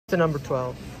To number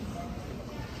 12.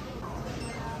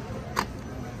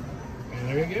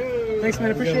 There we go. Thanks,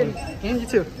 man. Appreciate it. And you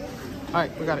too. All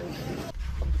right, we got it.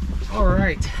 All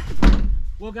right.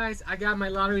 Well, guys, I got my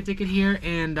lottery ticket here,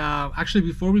 and actually,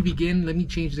 before we begin, let me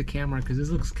change the camera because this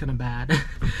looks kind of bad.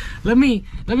 let me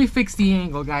fix the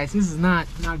angle, guys. This is not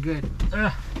good.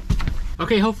 Ugh.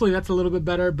 Okay, hopefully that's a little bit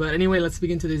better, but anyway, let's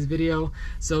begin today's video.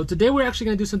 So today we're actually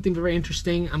going to do something very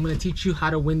interesting. I'm going to teach you how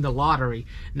to win the lottery.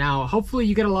 Now, hopefully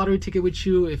you get a lottery ticket with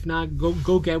you. If not,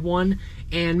 go get one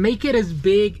and make it as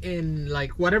big in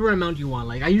like whatever amount you want.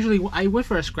 Like I went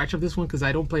for a scratch of this one because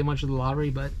I don't play much of the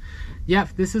lottery, but yeah,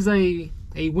 this is a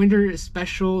winter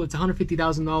special. It's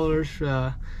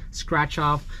 $150,000 scratch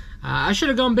off. I should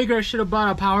have gone bigger. I should have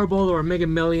bought a Powerball or a Mega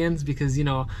Millions because, you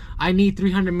know, I need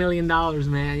 $300 million,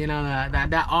 man. You know,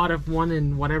 that odd of 1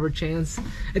 in whatever chance.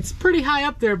 It's pretty high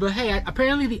up there, but hey,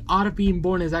 apparently the odd of being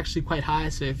born is actually quite high.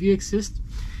 So if you exist,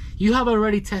 you have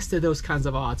already tested those kinds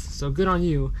of odds. So good on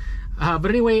you. But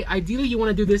anyway, ideally you want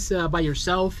to do this by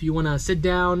yourself. You want to sit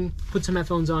down, put some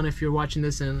headphones on if you're watching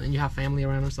this and you have family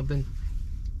around or something.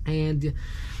 And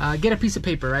get a piece of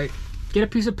paper, right? Get a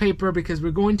piece of paper because we're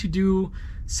going to do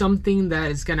something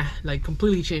that is gonna like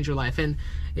completely change your life, and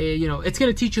you know, it's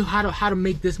gonna teach you how to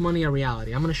make this money a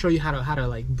reality. I'm gonna show you how to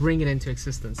like bring it into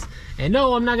existence. And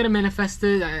no, I'm not gonna manifest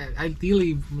it.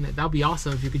 Ideally, that'd be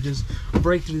awesome if you could just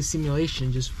break through the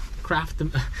simulation, just craft them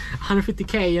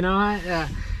 150K, you know.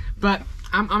 But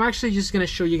I'm actually just gonna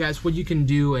show you guys what you can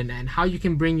do and how you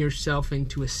can bring yourself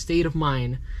into a state of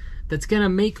mind that's gonna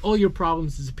make all your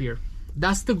problems disappear.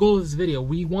 That's the goal of this video.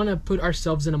 We want to put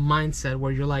ourselves in a mindset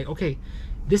where you're like, okay,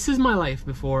 this is my life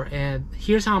before, and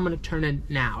here's how I'm going to turn it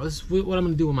now. This is what I'm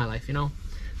going to do with my life, you know?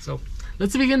 So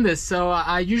let's begin this. So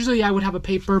usually I would have a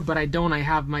paper, but I don't. I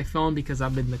have my phone because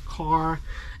I'm in the car.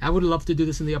 I would love to do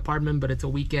this in the apartment, but it's a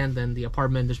weekend, and the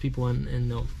apartment, there's people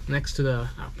in next to the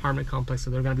apartment complex, so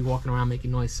they're going to be walking around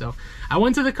making noise. So I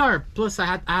went to the car. Plus I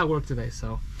had work today.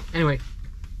 So anyway,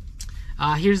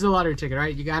 here's the lottery ticket,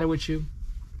 right? You got it with you.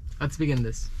 Let's begin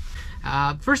this.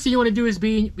 First thing you want to do is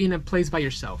be in a place by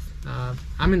yourself.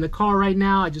 I'm in the car right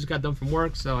now. I just got done from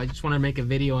work, so I just want to make a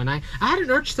video, and I had an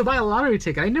urge to buy a lottery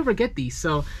ticket. I never get these,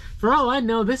 so for all I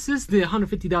know, this is the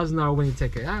 $150,000 winning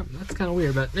ticket. That's kind of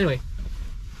weird, but anyway,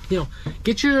 you know,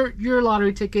 get your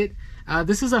lottery ticket.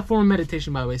 This is a form of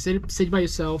meditation, by the way. Sit by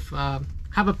yourself.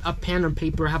 Have a pen and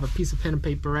paper. Have a piece of pen and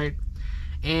paper, right?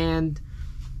 And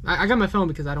I got my phone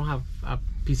because I don't have a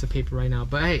piece of paper right now,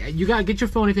 but hey, you gotta get your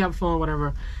phone if you have a phone,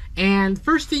 whatever. And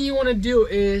first thing you want to do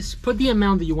is put the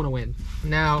amount that you want to win.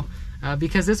 Now,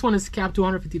 because this one is capped to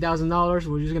 $150,000,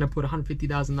 we're just gonna put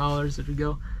 $150,000. There we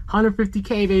go,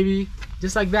 150K, baby,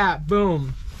 just like that.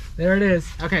 Boom, there it is.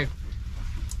 Okay,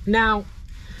 now,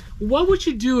 what would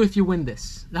you do if you win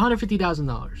this, the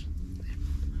 $150,000?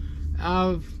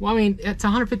 Well, I mean, it's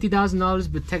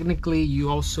 $150,000, but technically you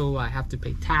also have to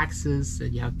pay taxes,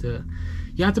 and you have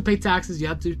to pay taxes. You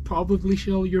have to probably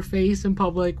show your face in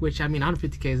public, which, I mean,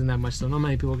 150K isn't that much, so not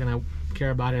many people are gonna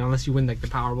care about it unless you win like the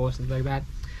Powerball or something like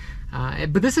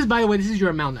that. But this is, by the way, this is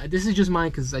your amount. This is just mine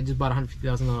because I just bought a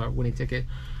 $150,000 winning ticket.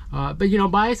 But you know,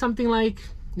 buy something like,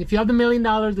 if you have the $1 million,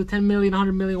 the 10 million,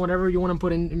 100 million, whatever you want to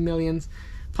put in millions,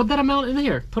 put that amount in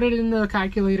here. Put it in the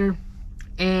calculator,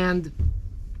 and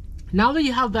now that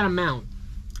you have that amount,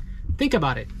 think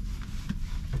about it.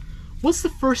 What's the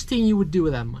first thing you would do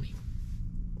with that money?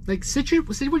 Like, sit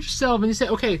with yourself and you say,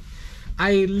 okay,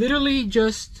 I literally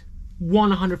just won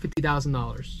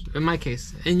 $150,000. In my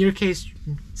case, in your case,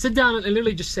 sit down and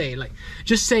literally just say it. Like,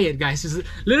 just say it, guys. Just,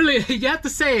 literally, you have to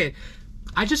say it.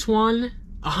 I just won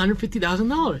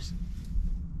 $150,000.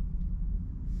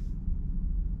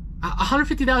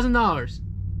 $150,000.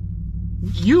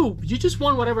 You just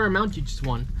won whatever amount you just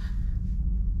won.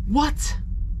 What?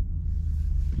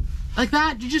 Like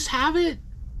that? You just have it?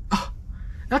 Oh,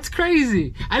 that's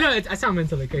crazy. I know I sound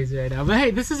mentally crazy right now, but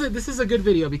hey, this is a good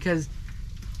video because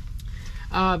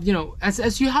you know,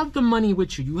 as you have the money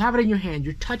with you, you have it in your hand,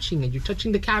 you're touching it, you're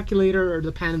touching the calculator or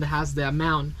the pen that has the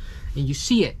amount, and you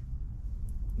see it.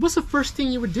 What's the first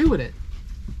thing you would do with it?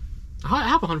 I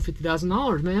have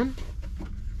 $150,000, man.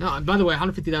 No, by the way,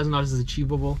 $150,000 is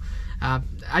achievable.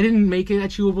 I didn't make it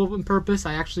achievable on purpose.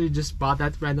 I actually just bought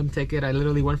that random ticket. I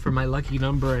literally went for my lucky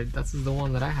number, and that's the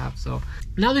one that I have. So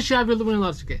now that you have your winning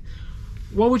lottery ticket,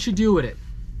 what would you do with it?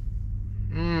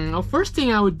 Well, first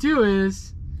thing I would do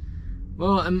is,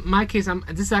 well, in my case,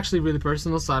 this is actually really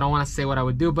personal, so I don't want to say what I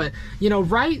would do. But you know,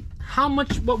 right? How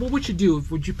much? What would you do?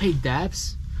 Would you pay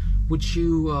debts? Would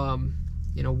you,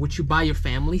 you know, would you buy your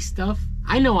family stuff?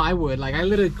 I know I would. Like, I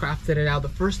literally crafted it out. The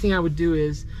first thing I would do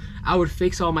is I would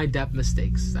fix all my debt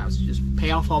mistakes. I would just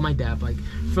pay off all my debt, like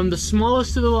from the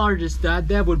smallest to the largest. That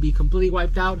debt would be completely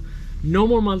wiped out. No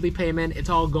more monthly payment. It's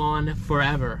all gone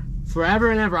forever, forever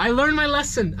and ever. I learned my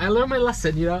lesson.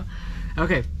 You know.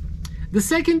 Okay. The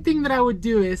second thing that I would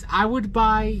do is I would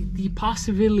buy the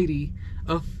possibility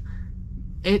of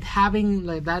it having,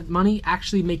 like, that money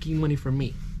actually making money for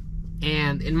me.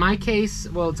 And in my case,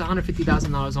 well, it's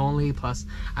 $150,000 only, plus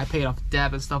I paid off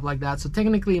debt and stuff like that. So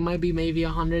technically it might be maybe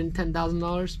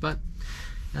 $110,000, but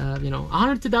you know,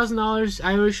 $100 to $1,000.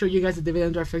 I already showed you guys the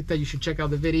dividend trifecta. You should check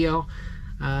out the video.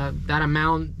 That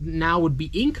amount now would be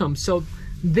income. So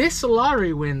this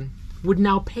lottery win would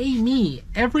now pay me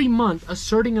every month a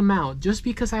certain amount just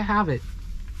because I have it.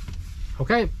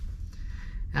 Okay.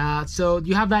 So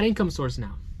you have that income source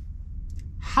now.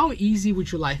 How easy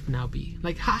would your life now be?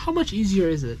 Like, how much easier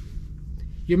is it?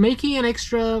 You're making an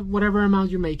extra whatever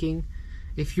amount you're making.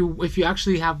 If you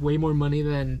actually have way more money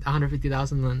than $150,000,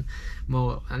 then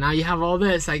well, and now you have all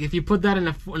this. Like, if you put that in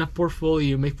a portfolio,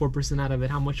 you make 4% out of it.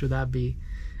 How much would that be?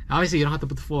 Obviously, you don't have to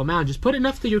put the full amount. Just put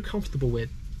enough that you're comfortable with.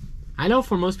 I know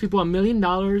for most people, $1 million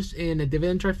in a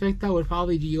dividend trifecta would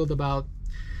probably yield about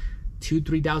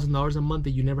 $2,000-$3,000 a month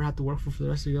that you never have to work for the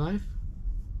rest of your life.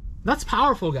 That's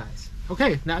powerful, guys.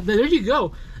 Okay, now there you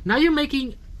go. Now you're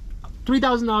making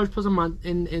 $3,000 plus a month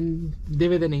in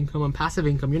dividend income and passive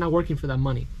income. You're not working for that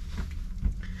money.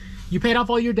 You paid off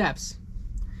all your debts.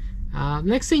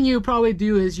 Next thing you probably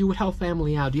do is you would help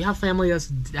family out. Do you have family that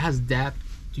has debt?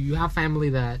 Do you have family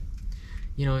that,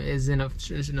 you know, is in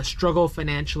a struggle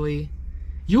financially?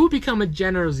 You will become a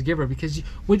generous giver, because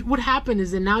what would happen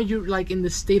is that now you're like in the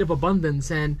state of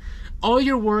abundance, and all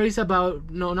your worries about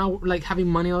not like having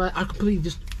money, all that, are completely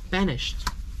just vanished.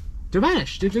 They're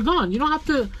vanished. They're gone. You don't have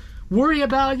to worry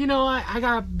about, you know, I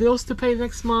got bills to pay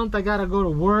next month. I gotta go to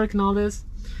work and all this.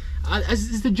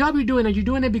 Is the job you're doing, are you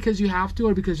doing it because you have to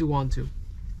or because you want to?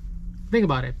 Think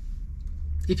about it.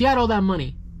 If you had all that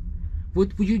money,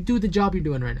 would you do the job you're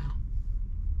doing right now?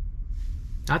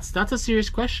 That's a serious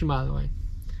question, by the way.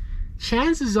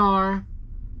 Chances are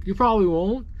you probably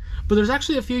won't, but there's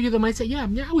actually a few of you that might say, yeah,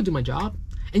 I would do my job.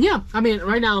 And yeah, I mean,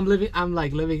 right now I'm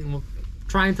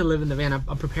trying to live in the van.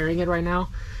 I'm preparing it right now.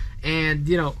 And,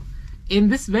 you know, in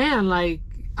this van, like,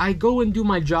 I go and do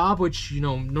my job, which, you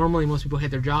know, normally most people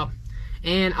hate their job.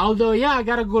 And although, yeah, I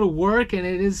gotta go to work and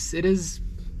it is,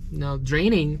 you know,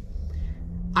 draining,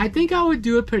 I think I would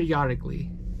do it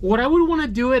periodically. What I would want to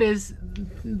do it is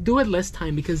do it less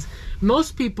time, because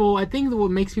most people, I think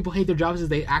what makes people hate their jobs is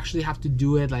they actually have to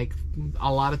do it like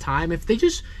a lot of time. If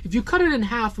you cut it in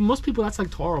half, for most people that's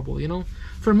like horrible, you know.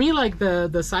 For me, like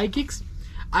the side gigs,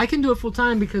 I can do it full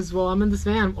time because, well, I'm in this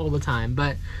van all the time,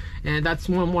 and that's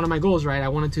one of my goals, right? I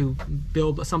wanted to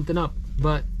build something up.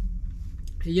 But,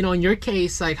 you know, in your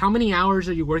case, like, how many hours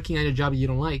are you working at a job you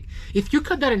don't like? If you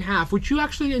cut that in half, would you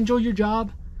actually enjoy your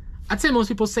job? I'd say most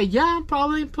people say, yeah,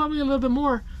 probably a little bit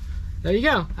more. There you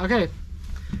go. Okay.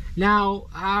 Now,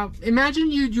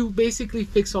 imagine you basically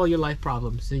fix all your life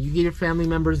problems. So you give your family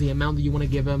members the amount that you want to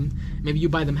give them. Maybe you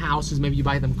buy them houses. Maybe you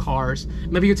buy them cars.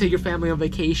 Maybe you take your family on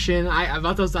vacation. I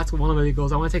thought that's one of my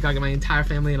goals. I want to take like my entire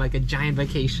family on like a giant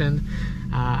vacation.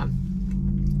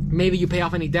 Maybe you pay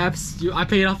off any debts. I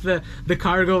paid off the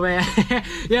cargo van.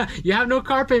 Yeah, you have no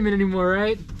car payment anymore,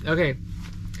 right? Okay.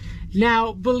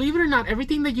 Now, believe it or not,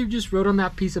 everything that you just wrote on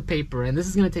that piece of paper, and this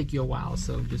is gonna take you a while,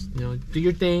 so just, you know, do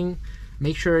your thing.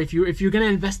 Make sure if you're gonna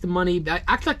invest the money,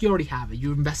 act like you already have it.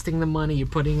 You're investing the money. You're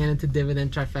putting it into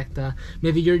dividend trifecta.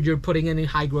 Maybe you're putting it in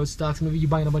high growth stocks. Maybe you're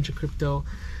buying a bunch of crypto.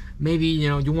 Maybe, you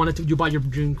know, you buy your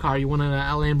dream car. You want a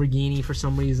Lamborghini for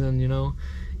some reason. You know,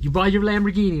 you buy your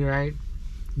Lamborghini, right?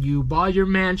 You bought your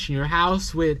mansion, your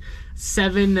house with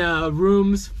 7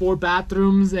 rooms, 4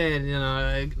 bathrooms, and, you know,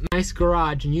 a nice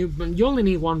garage. And you only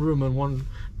need 1 room and 1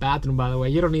 bathroom, by the way.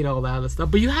 You don't need all that other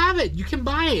stuff, but you have it. You can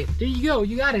buy it. There you go.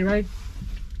 You got it, right?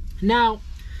 Now,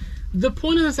 the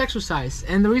point of this exercise,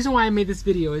 and the reason why I made this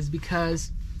video, is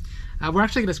because we're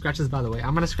actually gonna scratch this, by the way.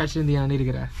 I'm gonna scratch it in the end. I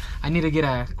need to get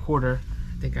a quarter.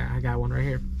 I think I got one right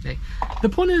here. Okay. The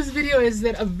point of this video is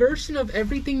that a version of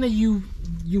everything that you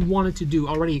wanted to do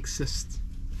already exists.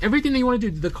 Everything that you want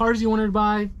to do, the cars you wanted to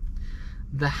buy,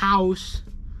 the house,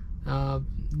 helping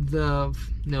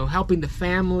the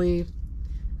family,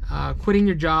 quitting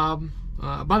your job.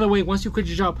 By the way, once you quit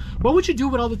your job, what would you do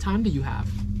with all the time that you have?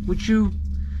 Would you,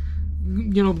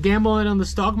 gamble it on the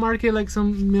stock market like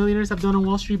some millionaires have done on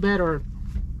Wall Street Bet, or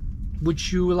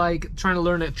would you like trying to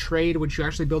learn a trade? Would you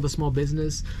actually build a small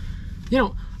business? You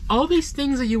know, all these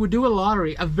things that you would do with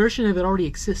lottery, a version of it already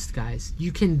exists, guys.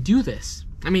 You can do this.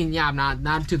 I mean, yeah,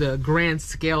 not to the grand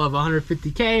scale of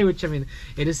 150K, which I mean,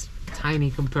 it is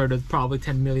tiny compared to probably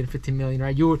 10 million, 15 million,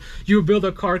 right? You would build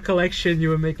a car collection. You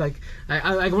would make like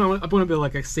I want to build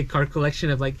like a sick car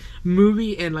collection of like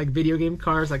movie and like video game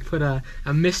cars. Like put a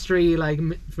mystery like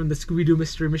from the Scooby-Doo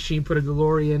Mystery Machine. Put a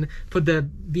DeLorean. Put the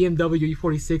BMW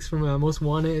E46 from Most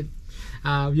Wanted.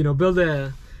 You know,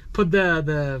 put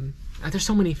the there's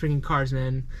so many freaking cars,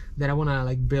 man, that I want to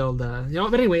like build. You know,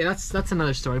 but anyway, that's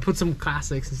another story. Put some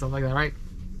classics and stuff like that, right?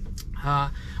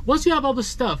 Once you have all this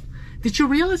stuff, did you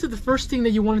realize that the first thing that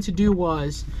you wanted to do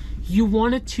was you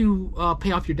wanted to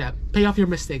pay off your debt, pay off your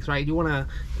mistakes, right? You want to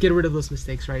get rid of those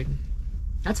mistakes, right?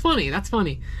 That's funny. That's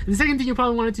funny. And the second thing you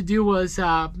probably wanted to do was,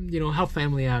 you know, help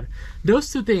family out.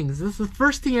 Those two things. That's the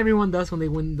first thing everyone does when they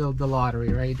win the lottery,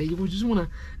 right? They just want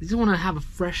to have a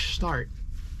fresh start.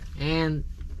 And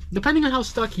depending on how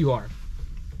stuck you are,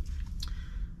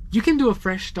 you can do a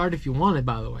fresh start if you want it.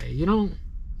 By the way, you don't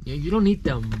need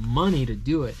the money to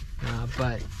do it.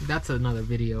 But that's another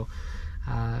video.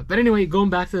 But anyway, going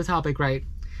back to the topic, right?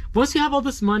 Once you have all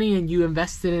this money and you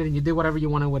invested it and you did whatever you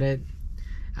wanted with it,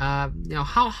 you know,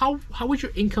 how would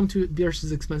your income to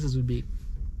versus expenses would be?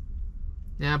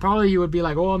 Yeah, probably you would be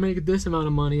like, oh, I make this amount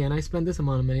of money and I spend this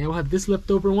amount of money. I will have this left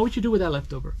over. And what would you do with that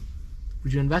leftover?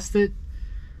 Would you invest it?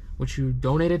 Would you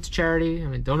donate it to charity? I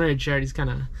mean, donate to charity is kind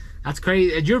of, that's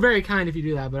crazy. You're very kind if you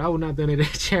do that, but I would not donate it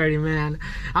to charity, man.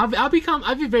 I'd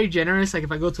be very generous. Like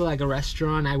if I go to like a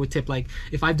restaurant, I would tip like,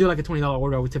 if I do like a $20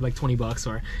 order, I would tip like $20.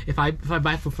 Or if I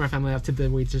buy food for my family, I'll tip the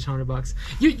waitress $100.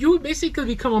 You would basically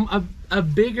become a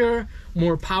bigger,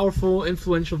 more powerful,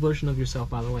 influential version of yourself,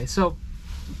 by the way. So,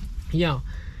 you know,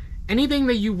 anything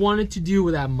that you wanted to do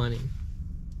with that money,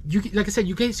 you, like I said,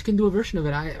 you guys can do a version of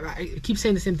it. I keep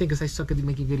saying the same thing because I suck at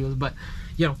making videos, but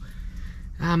you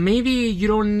know, maybe you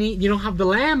don't have the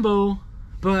Lambo,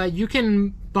 but you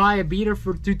can buy a beater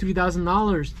for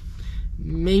 $3,000.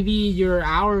 Maybe your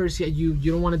hours, you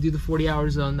don't want to do the 40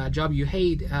 hours on that job you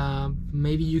hate.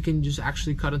 Maybe you can just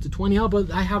actually cut it to 20. Oh, but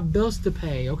I have bills to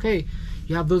pay. Okay,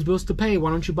 you have those bills to pay.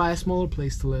 Why don't you buy a smaller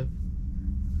place to live?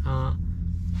 I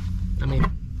mean,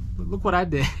 look what I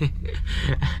did.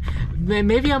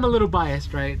 Maybe I'm a little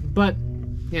biased, right? But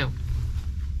you know,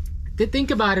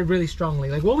 think about it really strongly.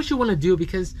 Like, what would you want to do?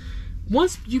 Because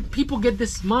once people get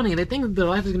this money, they think that their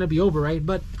life is gonna be over, right?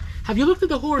 But have you looked at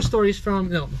the horror stories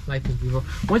from Life is Beautiful?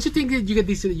 Once you think that you get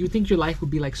these, you think your life would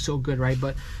be like so good, right?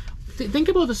 But think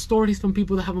about the stories from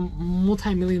people that have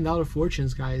multi-million-dollar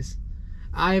fortunes, guys.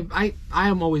 I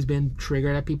have always been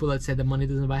triggered at people that said that money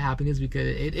doesn't buy happiness, because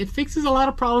it fixes a lot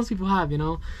of problems people have, you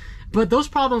know. But those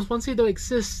problems, once they don't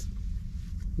exist,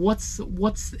 what's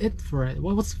it for it?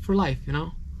 What's for life, you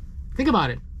know? Think about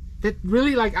it. That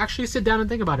really, like, actually sit down and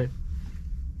think about it.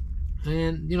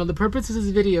 And you know, the purpose of this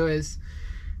video is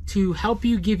to help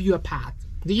you, give you a path.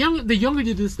 The younger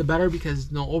you do this, the better, because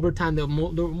you know, over time, the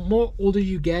more older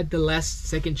you get, the less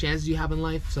second chances you have in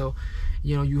life. So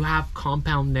you know, you have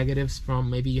compound negatives from,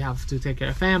 maybe you have to take care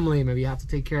of family, maybe you have to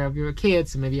take care of your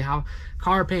kids, maybe you have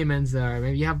car payments there,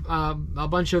 maybe you have a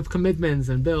bunch of commitments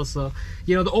and bills. So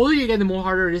you know, the older you get, the more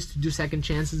harder it is to do second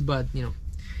chances. But you know,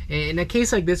 in a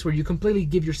case like this where you completely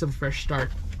give yourself a fresh start,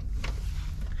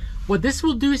 what this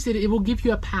will do is that it will give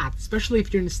you a path, especially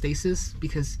if you're in stasis.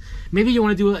 Because maybe you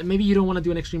want to do, maybe you don't want to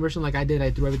do an extreme version like I did. I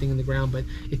threw everything in the ground. But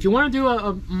if you want to do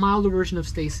a milder version of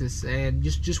stasis and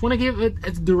just want to give it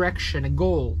a direction, a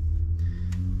goal,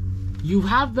 you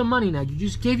have the money now. You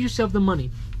just gave yourself the money.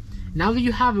 Now that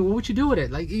you have it, what would you do with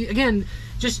it? Like, again,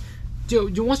 just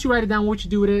once you write it down, what would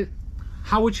you do with it?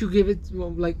 How would you give it?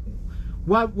 Well, like,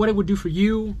 what it would do for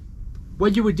you?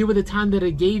 What you would do with the time that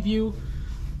it gave you?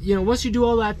 You know, once you do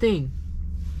all that thing,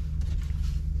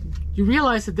 you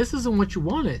realize that this isn't what you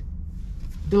wanted.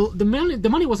 The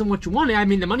money wasn't what you wanted. I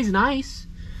mean, the money's nice,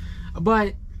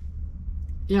 but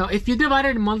you know, if you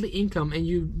divided a monthly income and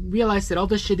you realize that all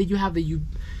the shit that you have that you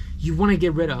want to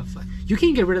get rid of, you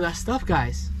can't get rid of that stuff,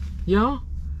 guys. You know,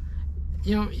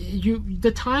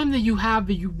 the time that you have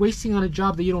that you're wasting on a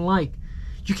job that you don't like,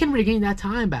 you can regain that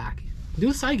time back.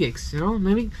 Do side gigs, you know,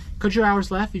 maybe cut your hours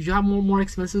left. If you have more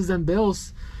expenses than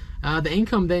bills, the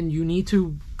income, then you need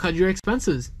to cut your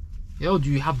expenses. Yo, do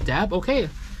you have debt? Okay,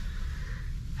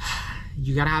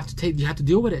 you have to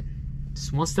deal with it.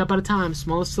 Just one step at a time,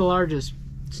 smallest to largest.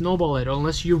 Snowball it.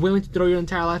 Unless you're willing to throw your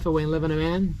entire life away and live in a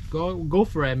van, go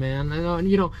for it, man. I know, and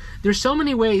you know, there's so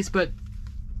many ways, but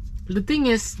the thing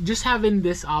is, just having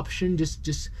this option,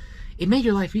 just it made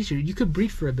your life easier. You could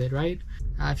breathe for a bit, right?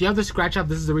 If you have the scratch off,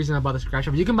 this is the reason I bought the scratch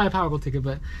off. You can buy a Powerball ticket,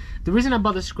 but the reason I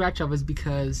bought the scratch off is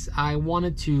because I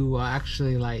wanted to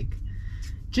actually, like,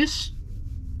 just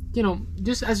you know,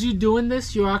 just as you doing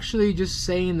this, you're actually just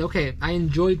saying, okay, I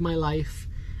enjoyed my life.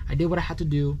 I did what I had to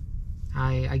do.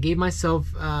 I gave myself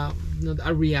you know,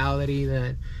 a reality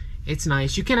that it's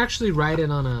nice. You can actually write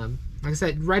it on a, like I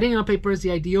said, writing on paper is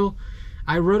the ideal.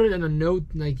 I wrote it in a note,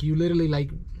 like you literally like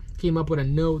came up with a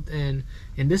note, and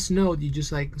in this note you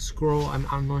just like scroll. I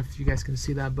don't know if you guys can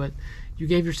see that, but you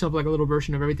gave yourself like a little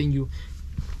version of everything. You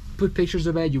put pictures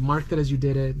of it, you marked it as you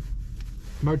did it,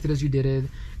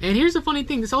 and here's the funny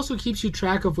thing, this also keeps you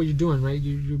track of what you're doing, right?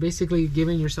 You're basically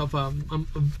giving yourself a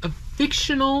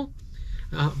fictional,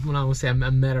 well, I won't say a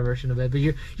meta version of it, but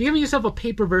you're giving yourself a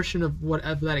paper version of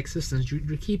that existence.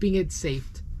 You're keeping it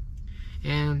saved.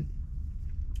 And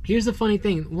here's the funny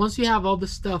thing, once you have all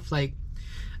this stuff, like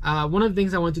one of the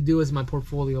things I want to do is my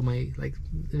portfolio, my like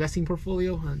investing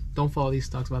portfolio. Don't follow these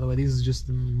stocks, by the way, these is just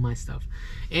my stuff.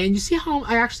 And you see how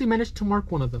I actually managed to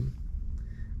mark one of them.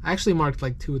 I actually marked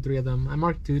like 2 or 3 of them. I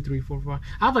marked 2, 3, 4, 5.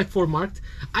 I have like 4 marked.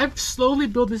 I've slowly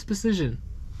built this position.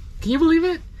 Can you believe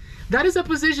it? That is a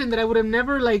position that I would have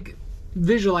never like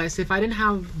visualized if I didn't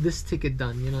have this ticket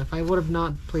done. You know, if I would have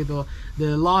not played the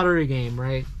lottery game,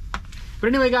 right? But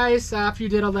anyway, guys, after you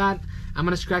did all that, I'm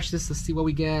gonna scratch this to see what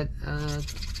we get.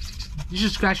 You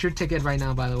should scratch your ticket right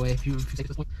now, by the way, if you take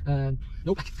this point.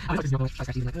 Nope. I just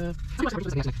scratch a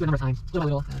number of times.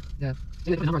 Little. Yeah. I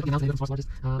just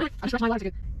scratched my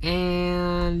lottery ticket.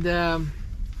 And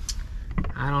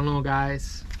I don't know,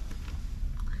 guys.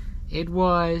 It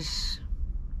was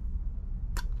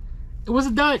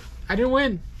a dud. I didn't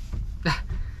win.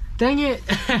 Dang it.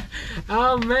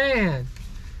 Oh man.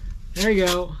 There you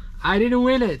go. I didn't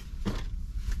win it.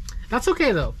 That's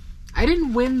okay though. I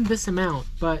didn't win this amount,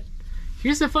 but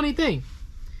here's the funny thing.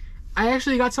 I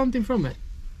actually got something from it.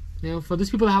 You know, for those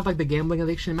people that have like the gambling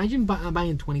addiction, imagine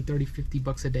buying 20, 30, 50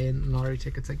 bucks a day in lottery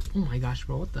tickets. Like, oh my gosh,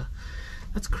 bro, what the?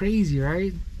 That's crazy,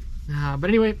 right? But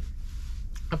anyway,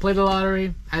 I played the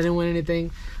lottery. I didn't win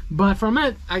anything. But from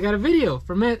it, I got a video.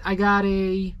 From it, I got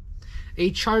a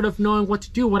chart of knowing what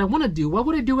to do, what I want to do. What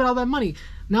would I do with all that money?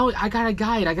 Now I got a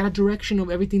guide. I got a direction of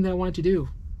everything that I wanted to do.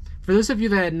 For those of you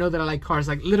that know that I like cars,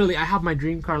 like literally, I have my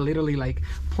dream car literally like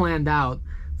planned out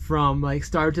from like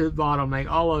start to bottom, like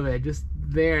all of it, just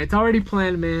there. It's already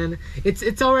planned, man.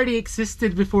 It's already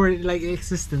existed before like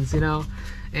existence, you know.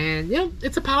 And yeah,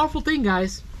 it's a powerful thing,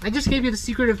 guys. I just gave you the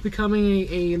secret of becoming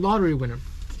a lottery winner.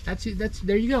 That's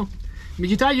there you go. I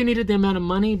mean, you thought you needed the amount of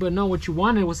money, but no, what you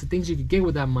wanted was the things you could get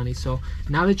with that money. So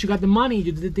now that you got the money,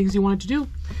 you did the things you wanted to do.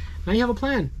 Now you have a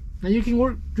plan. Now you can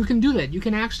work. You can do that. You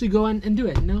can actually go and do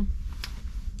it. You know.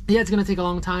 Yeah, it's gonna take a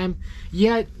long time.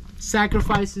 Yet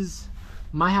sacrifices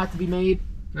might have to be made.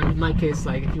 I mean, in my case,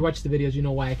 like if you watch the videos, you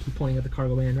know why I keep pointing at the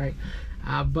cargo van, right?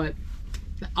 But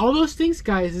all those things,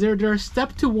 guys, they're a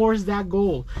step towards that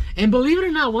goal. And believe it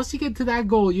or not, once you get to that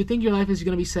goal, you think your life is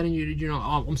gonna be set, and you know,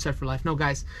 oh, I'm set for life. No,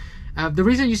 guys. The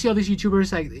reason you see all these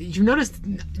YouTubers, like you notice,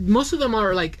 most of them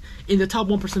are like in the top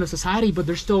 1% of society, but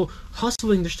they're still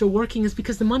hustling, they're still working, is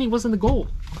because the money wasn't the goal.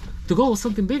 The goal was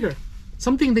something bigger,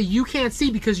 something that you can't see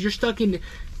because you're stuck in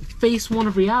phase 1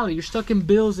 of reality. You're stuck in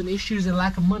bills and issues and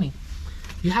lack of money.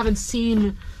 You haven't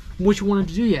seen what you wanted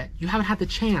to do yet. You haven't had the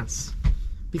chance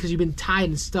because you've been tied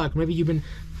and stuck. Maybe you've been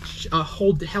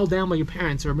held down by your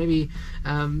parents, or maybe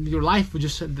your life was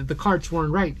just, the cards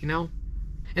weren't right, you know.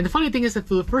 And the funny thing is that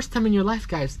for the first time in your life,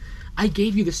 guys, I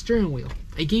gave you the steering wheel.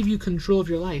 I gave you control of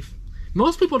your life.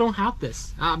 Most people don't have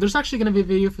this. There's actually going to be a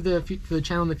video for the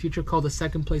channel in the future called the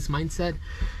Second Place Mindset.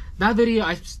 That video,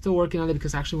 I'm still working on it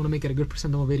because I actually want to make it a good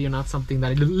presentable video, not something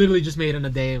that I literally just made in a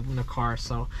day in a car.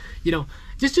 So, you know,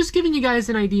 just giving you guys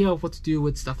an idea of what to do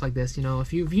with stuff like this. You know,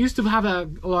 if you used to have a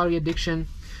lottery addiction,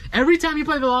 every time you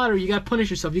play the lottery, you got to punish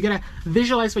yourself. You got to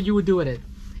visualize what you would do with it.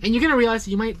 And you're going to realize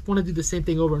that you might want to do the same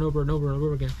thing over and over and over and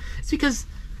over again. It's because,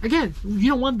 again,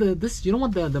 you don't want you don't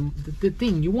want the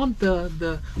thing. You want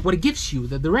the what it gives you,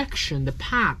 the direction, the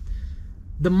path,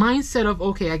 the mindset of,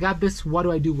 okay, I got this, what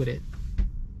do I do with it?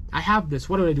 I have this,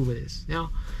 what do I do with this? You know?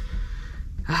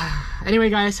 Anyway,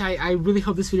 guys, I really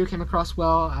hope this video came across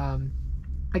well.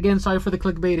 Again, sorry for the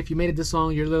clickbait. If you made it this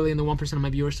long, you're literally in the 1% of my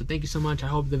viewers, so thank you so much. I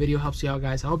hope the video helps you out,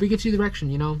 guys. I hope it gives you direction,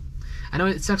 you know? I know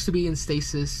it sucks to be in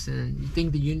stasis and you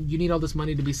think that you need all this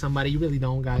money to be somebody. You really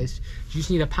don't, guys. You just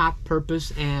need a path,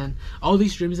 purpose, and all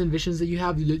these dreams and visions that you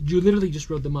have, you literally just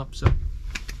wrote them up. So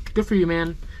good for you,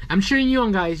 man. I'm cheering you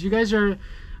on, guys. You guys are, you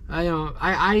know,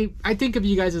 I think of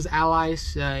you guys as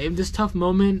allies. In this tough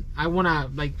moment, I want to,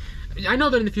 like, I know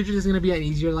that in the future there's going to be an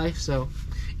easier life, so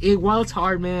while it's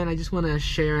hard, man, I just want to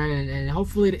share it, and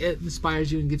hopefully it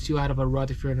inspires you and gets you out of a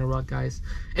rut if you're in a rut, guys.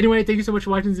 Anyway, thank you so much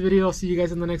for watching this video. I'll see you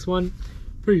guys in the next one.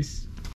 Peace.